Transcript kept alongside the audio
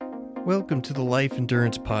Welcome to the Life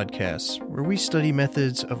Endurance Podcast, where we study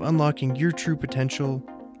methods of unlocking your true potential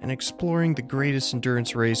and exploring the greatest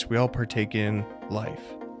endurance race we all partake in, life.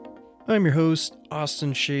 I'm your host,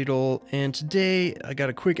 Austin Shadle, and today I got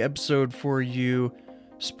a quick episode for you,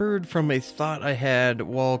 spurred from a thought I had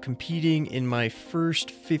while competing in my first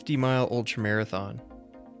 50-mile ultramarathon.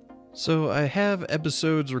 So I have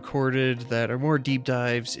episodes recorded that are more deep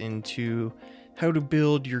dives into how to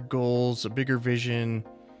build your goals, a bigger vision,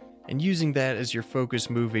 and using that as your focus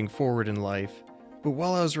moving forward in life. But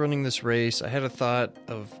while I was running this race, I had a thought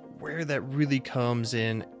of where that really comes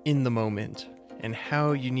in the moment, and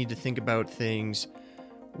how you need to think about things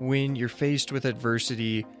when you're faced with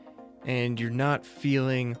adversity and you're not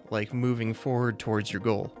feeling like moving forward towards your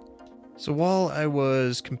goal. So while I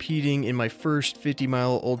was competing in my first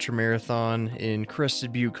 50-mile ultramarathon in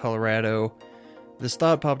Crested Butte, Colorado, this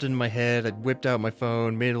thought popped into my head. I whipped out my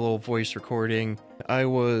phone, made a little voice recording. I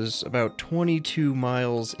was about 22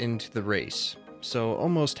 miles into the race, so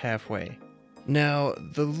almost halfway. Now,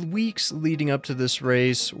 the weeks leading up to this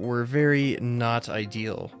race were very not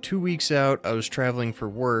ideal. 2 weeks out, I was traveling for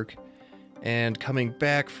work, and coming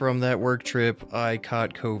back from that work trip, I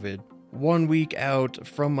caught COVID. 1 week out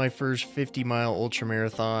from my first 50-mile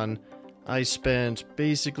ultramarathon, I spent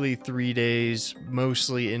basically 3 days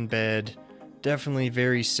mostly in bed, definitely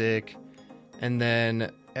very sick, and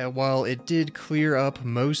then while it did clear up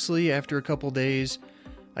mostly after a couple days,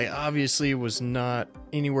 I obviously was not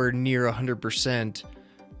anywhere near 100%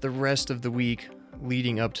 the rest of the week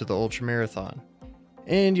leading up to the ultramarathon.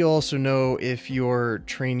 And you'll also know if you're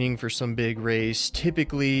training for some big race,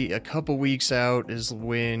 typically a couple weeks out is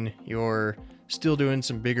when you're still doing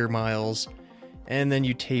some bigger miles, and then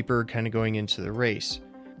you taper kind of going into the race.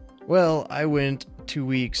 Well, I went 2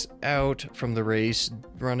 weeks out from the race,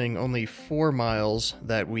 running only 4 miles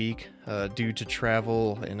that week due to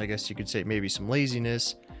travel, and I guess you could say maybe some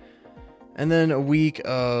laziness. And then a week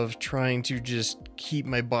of trying to just keep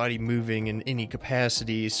my body moving in any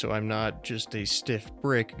capacity so I'm not just a stiff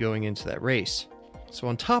brick going into that race. So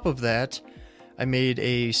on top of that, I made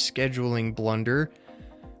a scheduling blunder.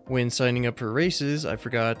 When signing up for races, I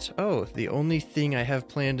forgot, the only thing I have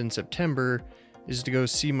planned in September is to go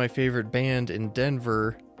see my favorite band in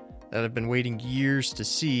Denver that I've been waiting years to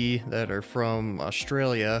see, that are from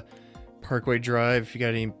Australia, Parkway Drive, if you got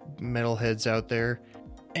any metalheads out there.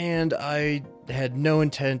 And I had no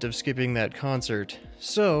intent of skipping that concert.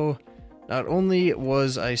 So, not only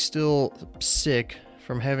was I still sick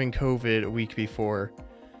from having COVID a week before,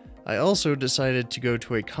 I also decided to go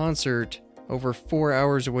to a concert over 4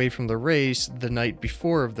 hours away from the race the night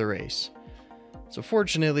before of the race. So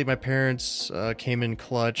fortunately, my parents came in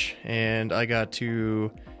clutch, and I got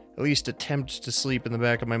to at least attempt to sleep in the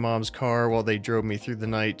back of my mom's car while they drove me through the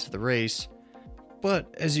night to the race.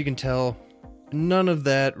 But as you can tell, none of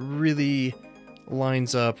that really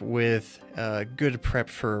lines up with good prep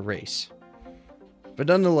for a race. But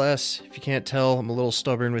nonetheless, if you can't tell, I'm a little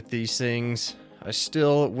stubborn with these things. I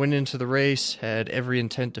still went into the race, had every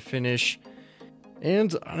intent to finish,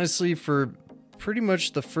 and honestly, for pretty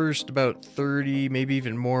much the first about 30, maybe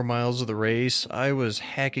even more miles of the race, I was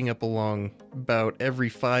hacking up along about every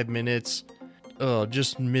 5 minutes.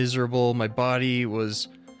 Just miserable. My body was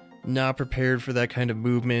not prepared for that kind of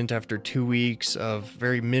movement after 2 weeks of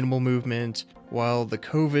very minimal movement. While the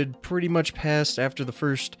COVID pretty much passed after the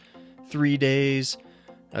first 3 days,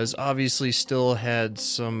 I was obviously still had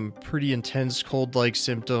some pretty intense cold-like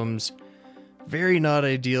symptoms. Very not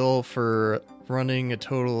ideal for running a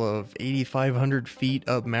total of 8,500 feet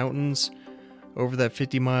up mountains over that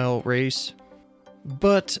 50-mile race.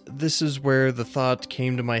 But this is where the thought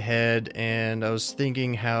came to my head, and I was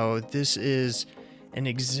thinking how this is an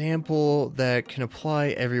example that can apply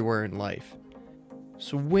everywhere in life.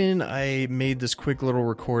 So when I made this quick little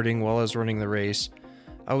recording while I was running the race,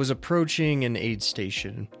 I was approaching an aid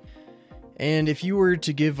station. And if you were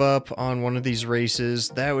to give up on one of these races,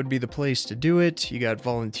 that would be the place to do it. You got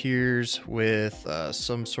volunteers with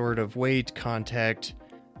some sort of way to contact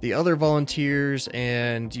the other volunteers,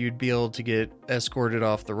 and you'd be able to get escorted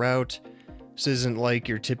off the route. This isn't like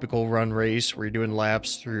your typical run race where you're doing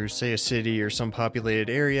laps through, say, a city or some populated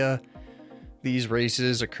area. These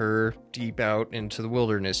races occur deep out into the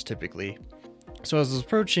wilderness, typically. So as I was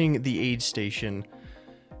approaching the aid station,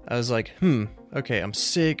 I was like, okay, I'm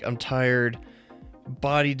sick, I'm tired,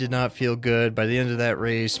 body did not feel good. By the end of that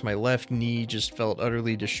race, my left knee just felt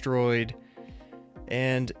utterly destroyed.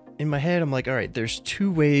 And in my head, I'm like, all right, there's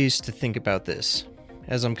 2 ways to think about this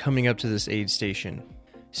as I'm coming up to this aid station.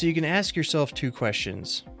 So you can ask yourself 2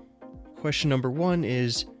 questions. Question number 1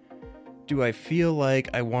 is, do I feel like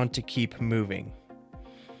I want to keep moving?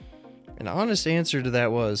 An honest answer to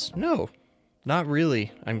that was, no, not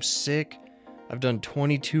really. I'm sick. I've done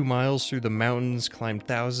 22 miles through the mountains, climbed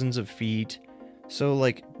thousands of feet. So,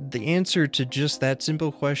 the answer to just that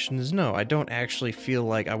simple question is no, I don't actually feel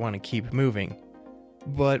like I want to keep moving.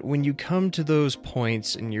 But when you come to those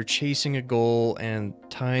points and you're chasing a goal and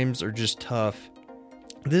times are just tough,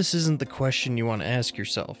 this isn't the question you want to ask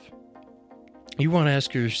yourself. You want to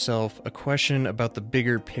ask yourself a question about the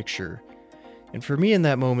bigger picture. And for me in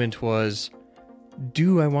that moment was,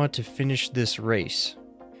 do I want to finish this race?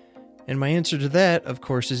 And my answer to that, of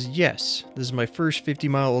course, is yes. This is my first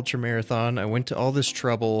 50-mile ultramarathon. I went to all this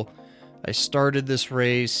trouble. I started this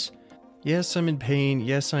race. Yes, I'm in pain.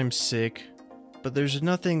 Yes, I'm sick. But there's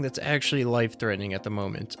nothing that's actually life-threatening at the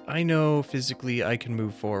moment. I know physically I can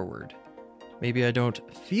move forward. Maybe I don't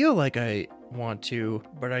feel like I want to,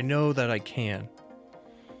 but I know that I can.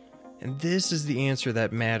 And this is the answer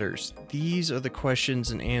that matters. These are the questions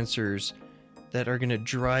and answers that are going to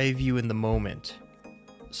drive you in the moment.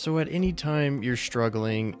 So at any time you're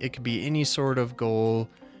struggling, it could be any sort of goal,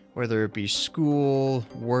 whether it be school,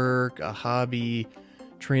 work, a hobby,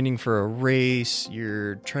 training for a race,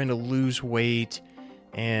 you're trying to lose weight,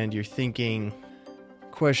 and you're thinking,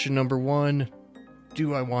 question number 1,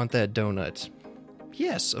 do I want that donut?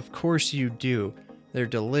 Yes, of course you do. They're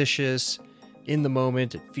delicious. In the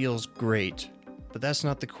moment, it feels great. But that's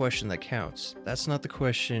not the question that counts. That's not the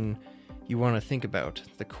question you want to think about.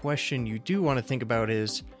 The question you do want to think about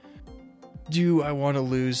is, do I want to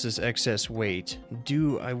lose this excess weight?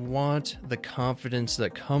 Do I want the confidence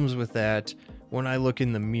that comes with that when I look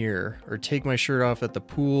in the mirror or take my shirt off at the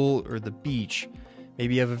pool or the beach?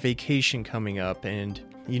 Maybe you have a vacation coming up and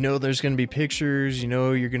you know there's going to be pictures, you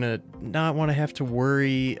know you're going to not want to have to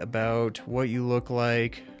worry about what you look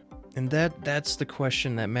like. And that's the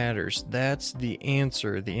question that matters. That's the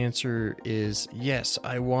answer. The answer is, yes,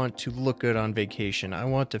 I want to look good on vacation. I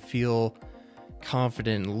want to feel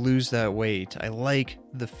confident and lose that weight. I like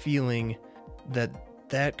the feeling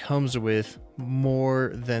that comes with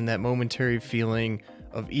more than that momentary feeling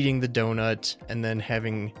of eating the donut and then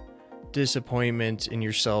having disappointment in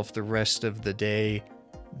yourself the rest of the day.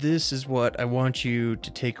 This is what I want you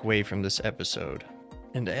to take away from this episode.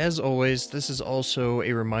 And as always, this is also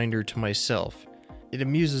a reminder to myself. It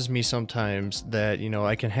amuses me sometimes that,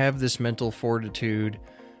 I can have this mental fortitude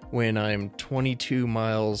when I'm 22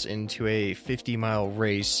 miles into a 50-mile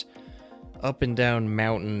race up and down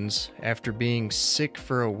mountains after being sick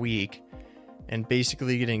for a week and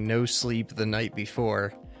basically getting no sleep the night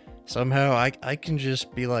before. Somehow I can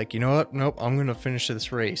just be like, you know what? Nope, I'm going to finish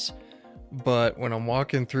this race. But when I'm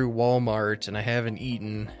walking through Walmart and I haven't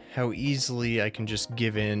eaten, how easily I can just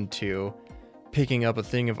give in to picking up a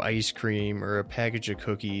thing of ice cream or a package of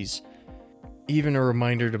cookies. Even a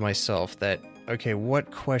reminder to myself that, okay, what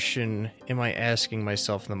question am I asking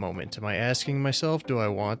myself in the moment? Am I asking myself, do I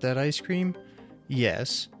want that ice cream?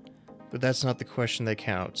 Yes, but that's not the question that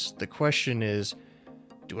counts. The question is,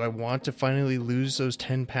 do I want to finally lose those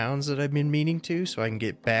 10 pounds that I've been meaning to so I can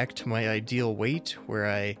get back to my ideal weight where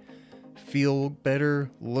I feel better,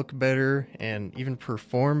 look better, and even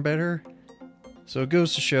perform better? So it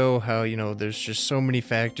goes to show how, there's just so many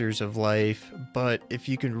factors of life, but if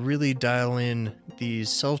you can really dial in these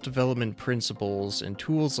self-development principles and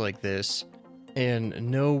tools like this, and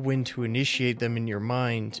know when to initiate them in your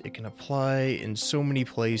mind, it can apply in so many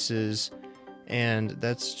places, and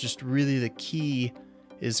that's just really the key,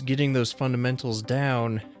 is getting those fundamentals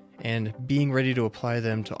down and being ready to apply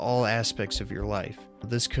them to all aspects of your life.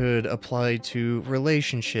 This could apply to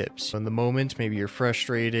relationships. In the moment, maybe you're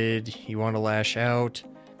frustrated, you want to lash out,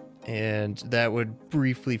 and that would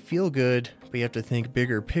briefly feel good, but you have to think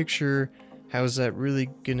bigger picture. How is that really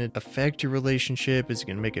going to affect your relationship? Is it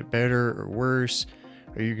going to make it better or worse?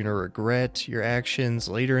 Are you going to regret your actions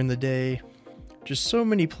later in the day? Just so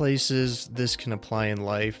many places this can apply in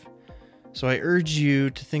life. So I urge you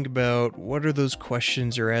to think about, what are those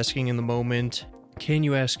questions you're asking in the moment? Can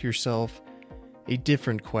you ask yourself a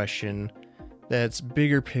different question that's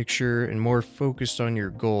bigger picture and more focused on your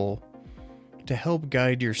goal to help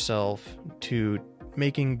guide yourself to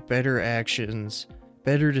making better actions,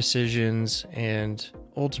 better decisions, and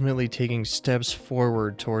ultimately taking steps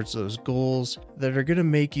forward towards those goals that are going to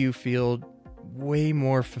make you feel way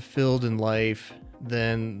more fulfilled in life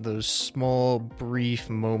than those small, brief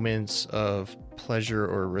moments of pleasure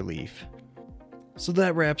or relief. So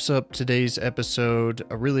that wraps up today's episode.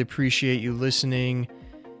 I really appreciate you listening.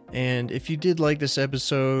 And if you did like this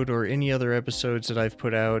episode or any other episodes that I've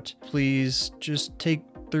put out, please just take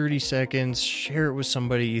 30 seconds, share it with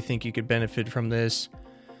somebody you think you could benefit from this.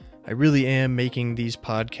 I really am making these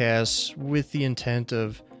podcasts with the intent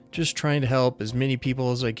of just trying to help as many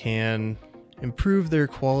people as I can improve their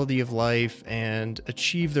quality of life and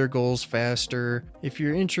achieve their goals faster. If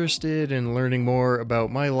you're interested in learning more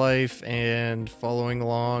about my life and following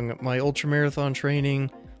along my ultramarathon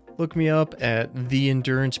training, look me up at The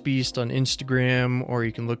Endurance Beast on Instagram, or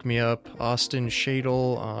you can look me up Austin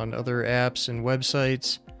Shadle on other apps and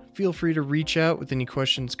websites. Feel free to reach out with any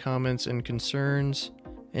questions, comments, and concerns.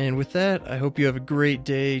 And with that, I hope you have a great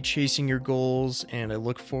day chasing your goals, and I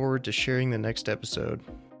look forward to sharing the next episode.